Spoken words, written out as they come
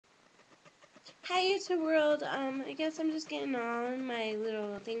Hi YouTube world. I guess I'm just getting all my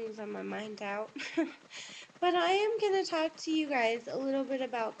little things on my mind out. But I am gonna talk to you guys a little bit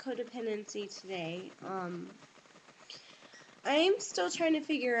about codependency today. I am still trying to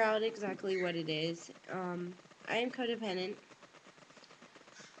figure out exactly what it is. I am codependent.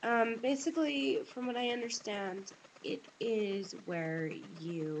 Basically, from what I understand, it is where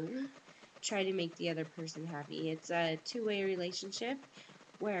you try to make the other person happy. It's a two-way relationship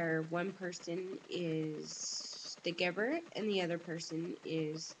where one person is the giver and the other person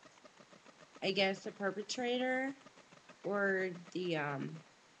is, I guess, the perpetrator or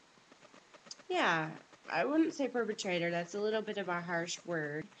yeah, I wouldn't say perpetrator, that's a little bit of a harsh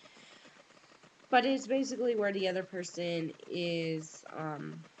word, but it's basically where the other person is,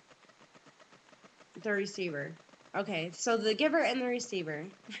 the receiver. Okay, so the giver and the receiver.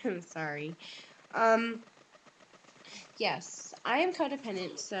 I'm sorry. Um, yes, I am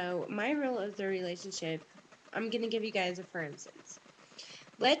codependent, so my role of the relationship, I'm gonna give you guys a for instance.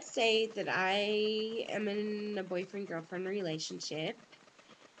 Let's say that I am in a boyfriend-girlfriend relationship,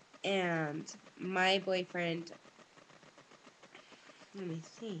 and my boyfriend, let me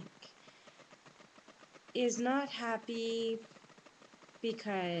think, is not happy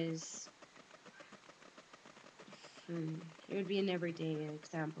because, it would be an everyday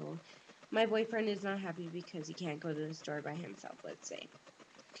example. My boyfriend is not happy because he can't go to the store by himself, let's say.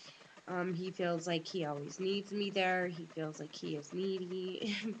 He feels like he always needs me there. He feels like he is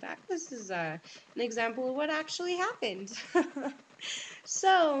needy. In fact, this is an example of what actually happened.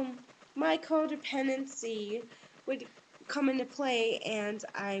 So, my codependency would come into play, and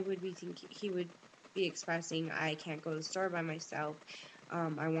I would be thinking, he would be expressing, I can't go to the store by myself.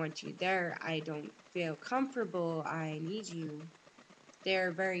 I want you there. I don't feel comfortable. I need you.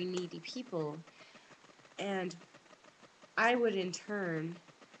 They're very needy people. And I would in turn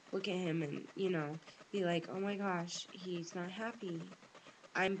look at him and, be like, oh my gosh, he's not happy.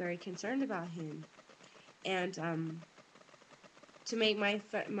 I'm very concerned about him. And to make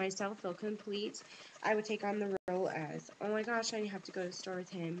myself feel complete, I would take on the role as, oh my gosh, I have to go to the store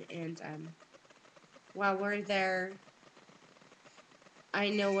with him. And while we're there, I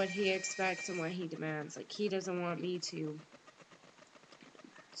know what he expects and what he demands. Like, he doesn't want me to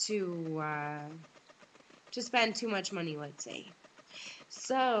spend too much money, let's say.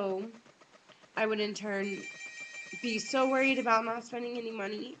 So I would in turn be so worried about not spending any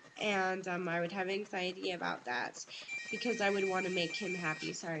money, and I would have anxiety about that because I would want to make him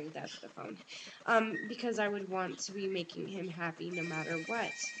happy. Sorry, that's the phone. Because I would want to be making him happy no matter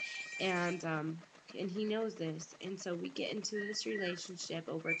what, and he knows this, and so we get into this relationship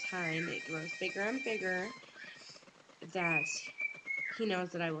over time. It grows bigger and bigger. That he knows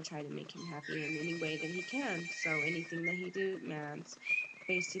that I will try to make him happy in any way that he can. So anything that he demands,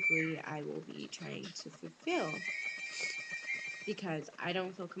 basically, I will be trying to fulfill. Because I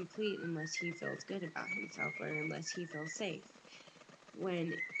don't feel complete unless he feels good about himself or unless he feels safe.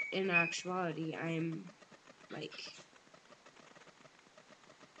 When in actuality, I'm like,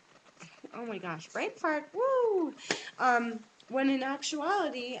 oh my gosh, brain fart, woo! When in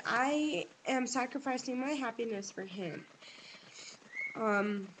actuality, I am sacrificing my happiness for him.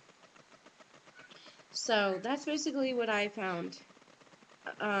 So that's basically what I found.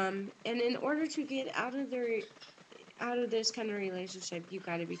 And in order to get out of this kind of relationship, you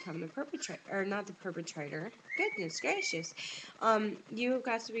got to become the perpetrator, or not the perpetrator. Goodness gracious, you've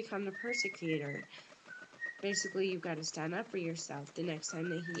got to become the persecutor. Basically, you've got to stand up for yourself. The next time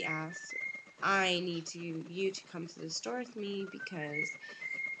that he asks, I need you to come to the store with me, because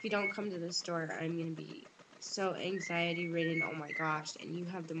if you don't come to the store, I'm gonna be so anxiety ridden. Oh my gosh, and you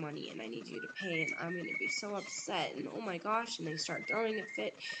have the money, and I need you to pay, and I'm gonna be so upset, and oh my gosh, and they start throwing a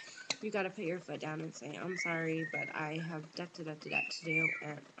fit. You gotta put your foot down and say, I'm sorry, but I have to do,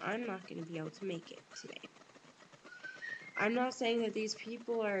 and I'm not gonna be able to make it today. I'm not saying that these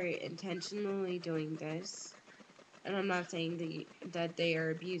people are intentionally doing this, and I'm not saying that they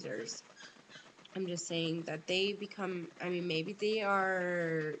are abusers. I'm just saying that they become, maybe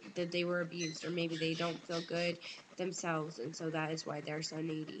that they were abused, or maybe they don't feel good themselves, and so that is why they're so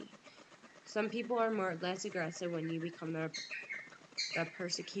needy. Some people are less aggressive when you become the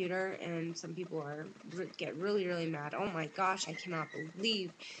persecutor, and some people get really, really mad. Oh my gosh, I cannot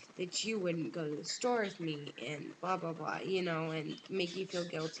believe that you wouldn't go to the store with me, and blah blah blah, and make you feel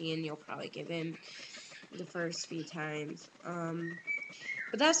guilty, and you'll probably give in the first few times.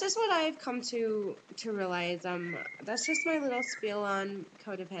 But that's just what I've come to realize. That's just my little spiel on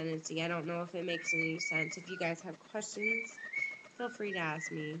codependency. I don't know if it makes any sense. If you guys have questions, feel free to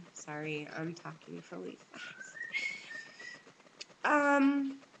ask me. Sorry, I'm talking really fast.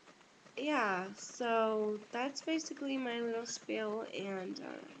 Yeah. yeah, so that's basically my little spiel, and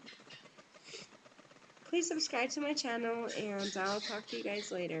please subscribe to my channel, and I'll talk to you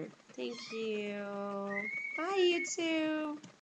guys later. Thank you. Bye, YouTube.